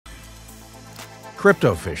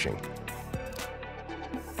Crypto phishing.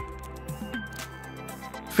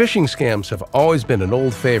 Phishing scams have always been an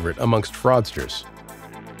old favorite amongst fraudsters.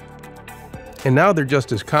 And now they're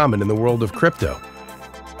just as common in the world of crypto.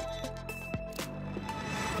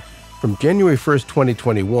 From January 1st,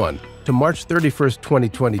 2021 to March 31st,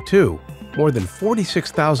 2022, more than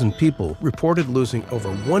 46,000 people reported losing over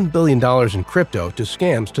 $1 billion in crypto to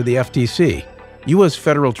scams to the FTC, U.S.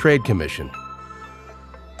 Federal Trade Commission.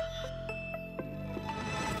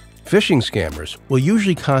 Phishing scammers will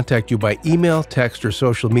usually contact you by email, text, or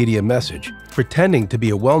social media message, pretending to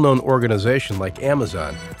be a well-known organization like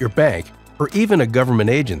Amazon, your bank, or even a government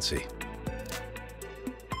agency.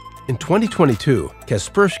 In 2022,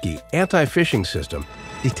 Kaspersky anti-phishing system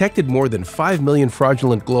detected more than 5 million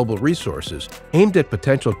fraudulent global resources aimed at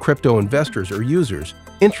potential crypto investors or users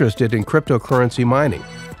interested in cryptocurrency mining.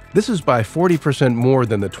 This is by 40% more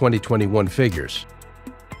than the 2021 figures.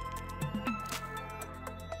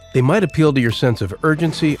 They might appeal to your sense of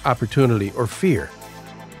urgency, opportunity, or fear.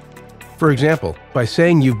 For example, by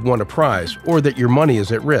saying you've won a prize or that your money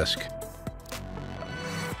is at risk.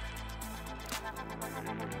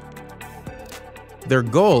 Their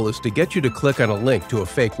goal is to get you to click on a link to a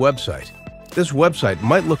fake website. This website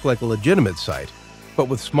might look like a legitimate site, but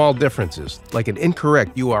with small differences, like an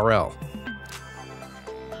incorrect URL.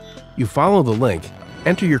 You follow the link,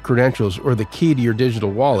 enter your credentials or the key to your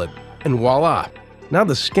digital wallet, and voila! Now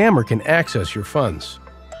the scammer can access your funds.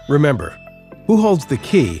 Remember, who holds the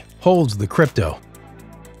key holds the crypto.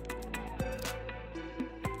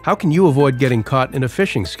 How can you avoid getting caught in a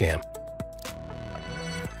phishing scam?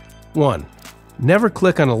 1. Never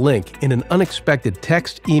click on a link in an unexpected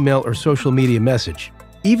text, email, or social media message,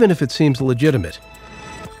 even if it seems legitimate.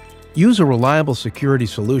 Use a reliable security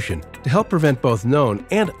solution to help prevent both known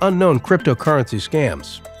and unknown cryptocurrency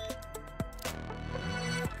scams.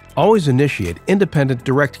 Always initiate independent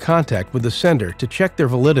direct contact with the sender to check their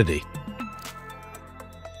validity.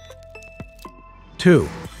 2.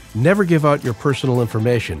 Never give out your personal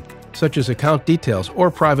information, such as account details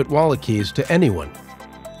or private wallet keys, to anyone.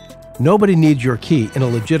 Nobody needs your key in a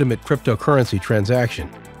legitimate cryptocurrency transaction.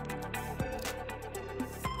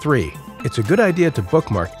 3. It's a good idea to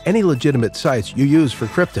bookmark any legitimate sites you use for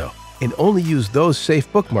crypto and only use those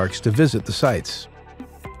safe bookmarks to visit the sites.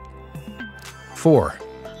 4.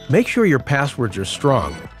 Make sure your passwords are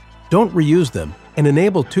strong. Don't reuse them, and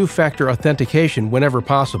enable two-factor authentication whenever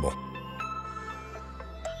possible.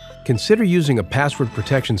 Consider using a password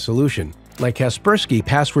protection solution like Kaspersky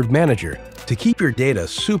Password Manager to keep your data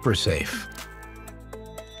super safe.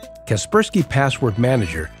 Kaspersky Password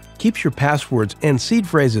Manager keeps your passwords and seed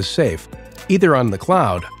phrases safe, either on the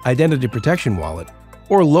cloud, Identity Protection Wallet,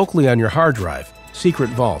 or locally on your hard drive, Secret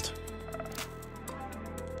Vault.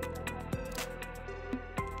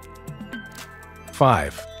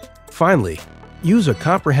 5. Finally, use a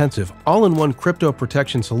comprehensive all-in-one crypto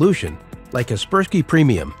protection solution like Kaspersky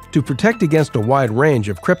Premium to protect against a wide range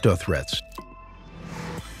of crypto threats.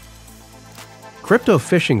 Crypto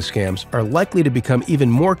phishing scams are likely to become even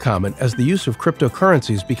more common as the use of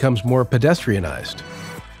cryptocurrencies becomes more pedestrianized.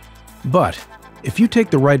 But if you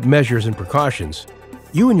take the right measures and precautions,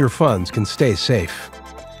 you and your funds can stay safe.